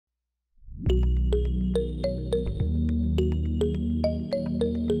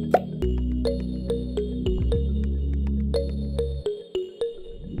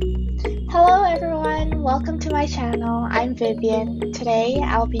to my channel. I'm Vivian. Today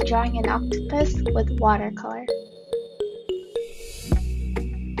I'll be drawing an octopus with watercolor.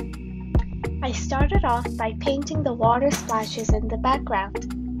 I started off by painting the water splashes in the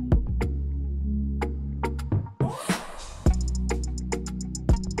background.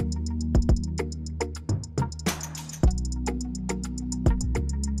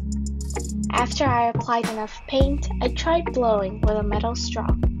 After I applied enough paint, I tried blowing with a metal straw.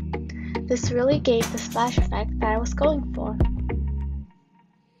 This really gave the splash effect that I was going for.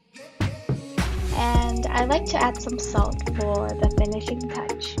 And I like to add some salt for the finishing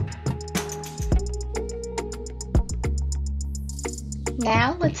touch.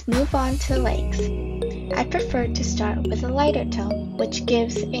 Now let's move on to legs. I prefer to start with a lighter tone, which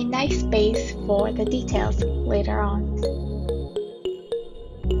gives a nice base for the details later on.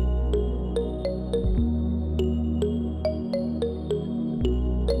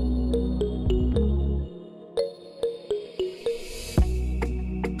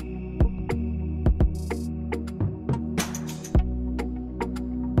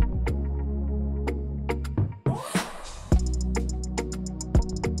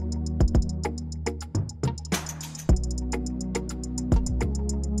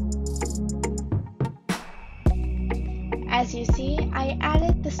 As you see, I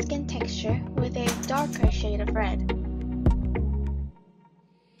added the skin texture with a darker shade of red.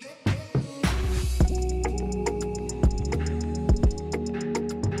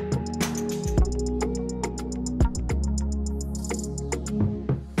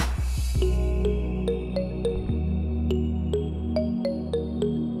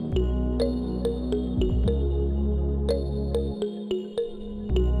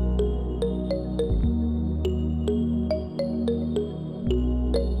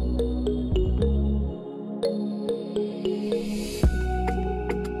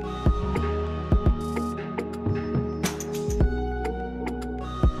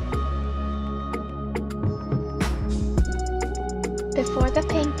 Before the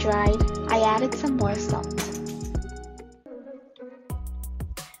paint dried, I added some more salt.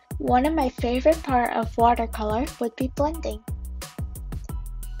 One of my favorite parts of watercolor would be blending.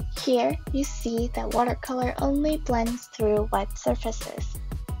 Here you see that watercolor only blends through wet surfaces.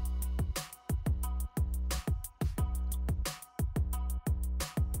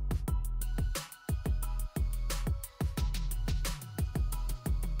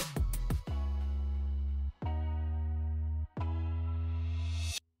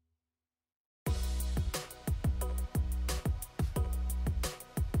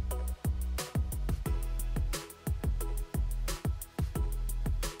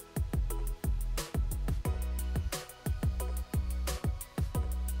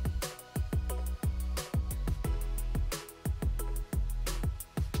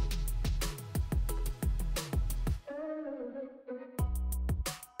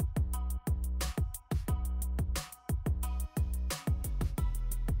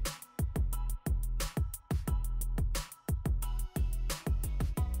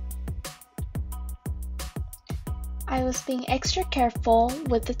 I was being extra careful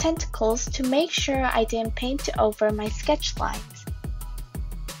with the tentacles to make sure I didn't paint over my sketch lines.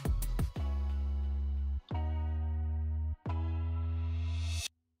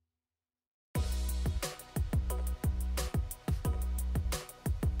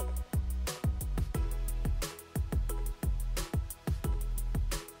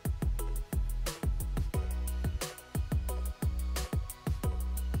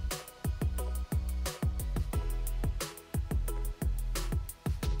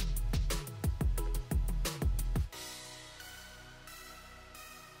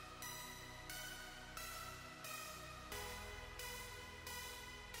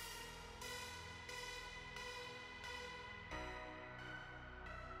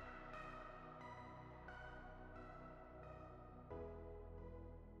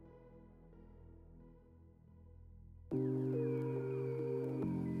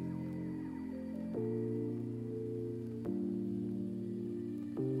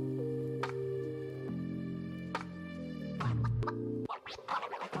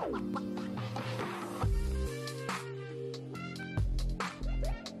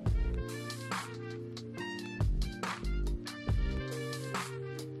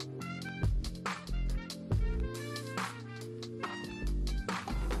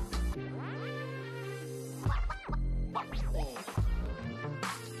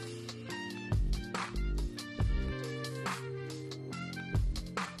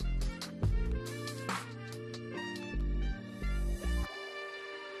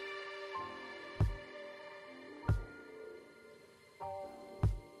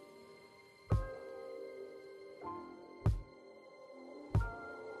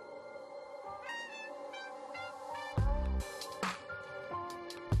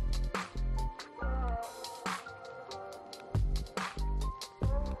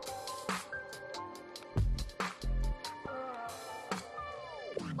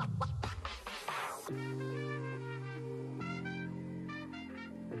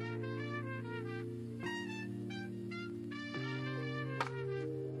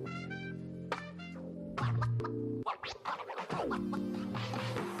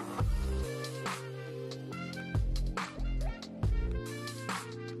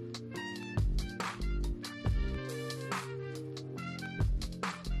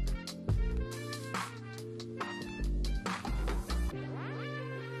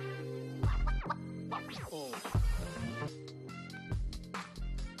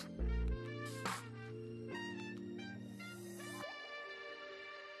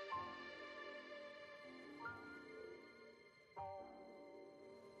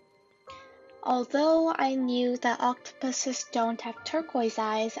 Although I knew that octopuses don't have turquoise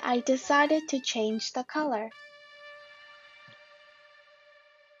eyes, I decided to change the color.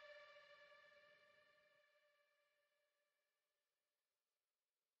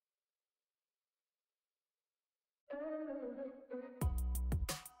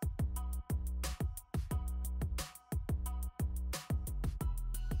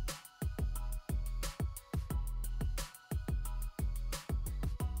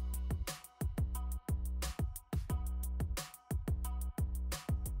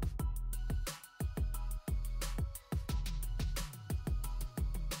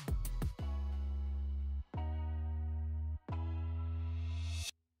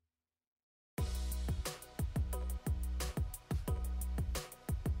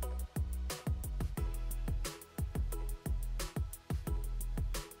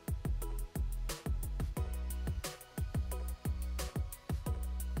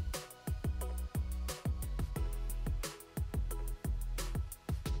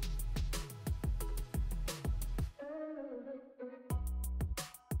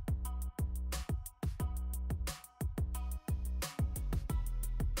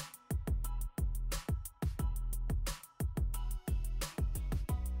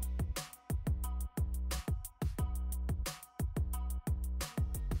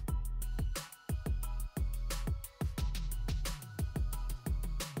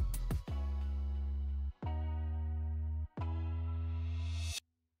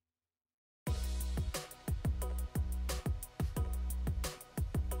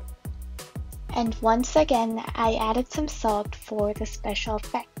 And once again, I added some salt for the special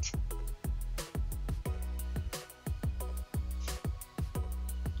effect.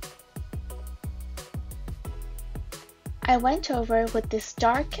 I went over with this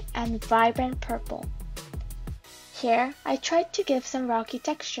dark and vibrant purple. Here, I tried to give some rocky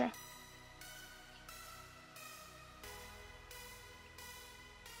texture.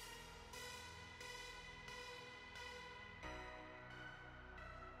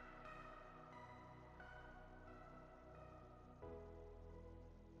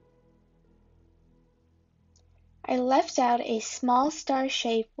 I left out a small star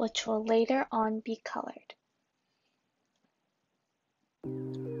shape which will later on be colored.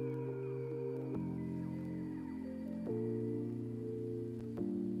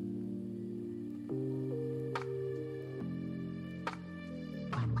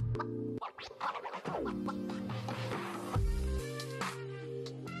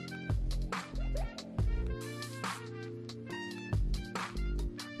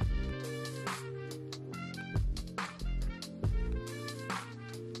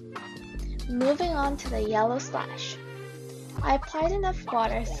 Moving on to the yellow splash. I applied enough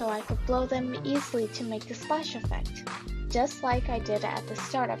water so I could blow them easily to make the splash effect, just like I did at the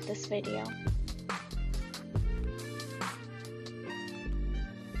start of this video.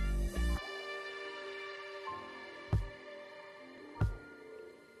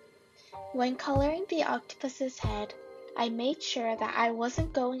 When coloring the octopus's head, I made sure that I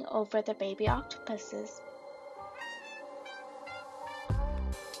wasn't going over the baby octopuses.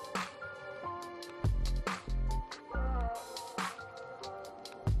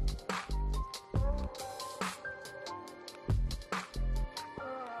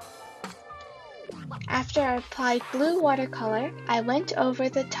 After I applied blue watercolor, I went over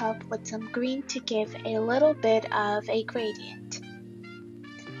the top with some green to give a little bit of a gradient.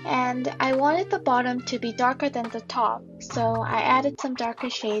 And I wanted the bottom to be darker than the top, so I added some darker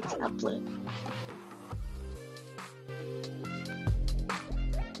shades of blue.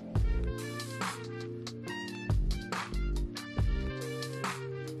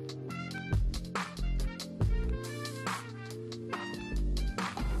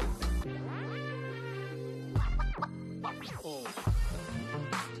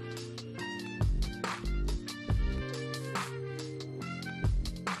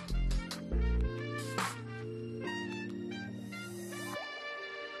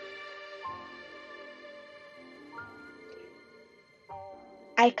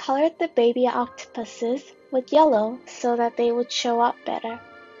 I colored the baby octopuses with yellow so that they would show up better.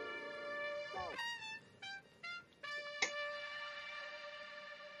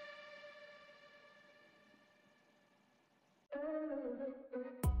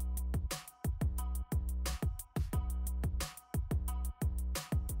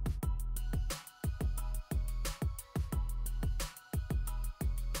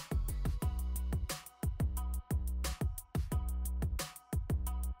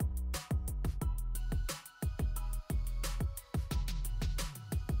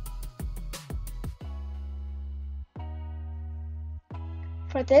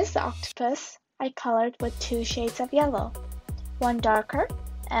 For this octopus, I colored with 2 shades of yellow, one darker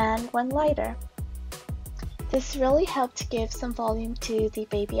and one lighter. This really helped give some volume to the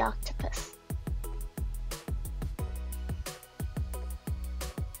baby octopus.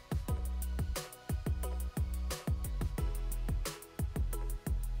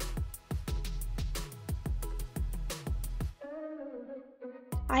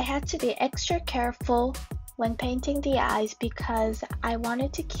 I had to be extra careful when painting the eyes because I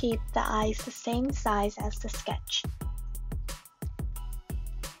wanted to keep the eyes the same size as the sketch.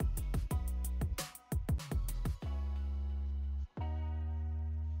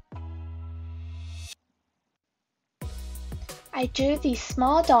 I drew these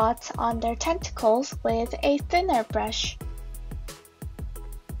small dots on their tentacles with a thinner brush.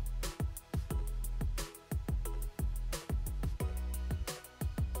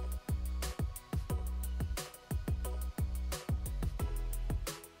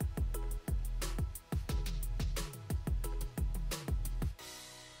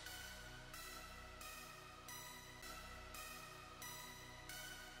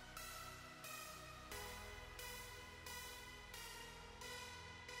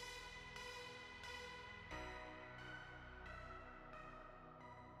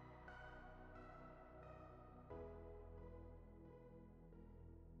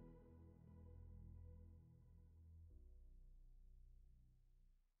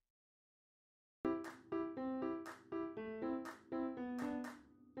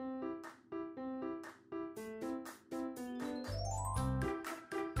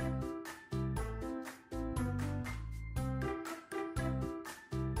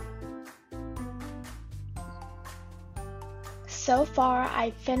 So far,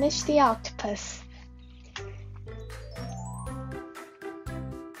 I've finished the octopus.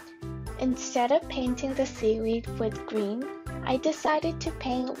 Instead of painting the seaweed with green, I decided to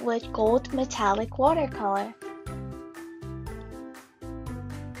paint with gold metallic watercolor.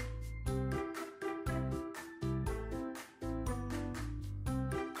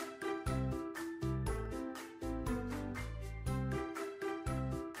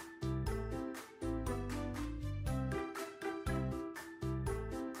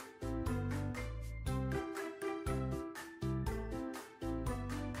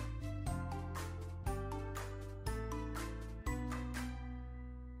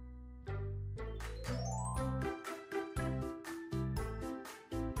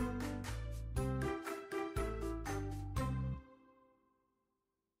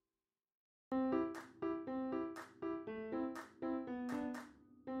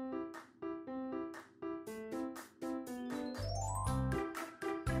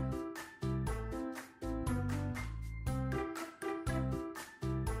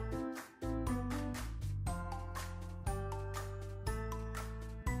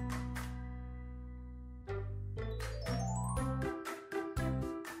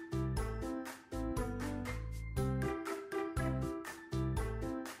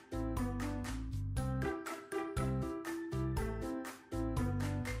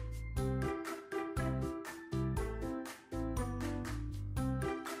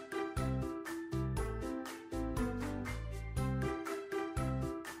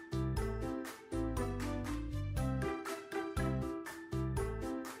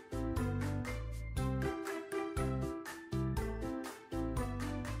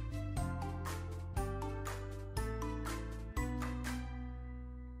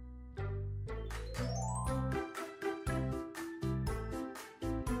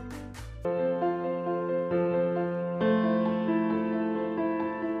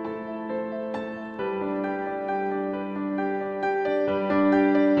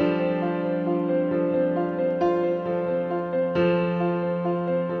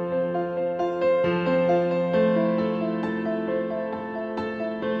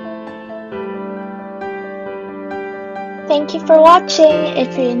 Thank you for watching.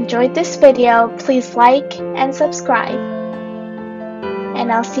 If you enjoyed this video, please like and subscribe.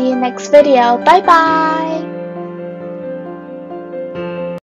 And I'll see you next video. Bye bye!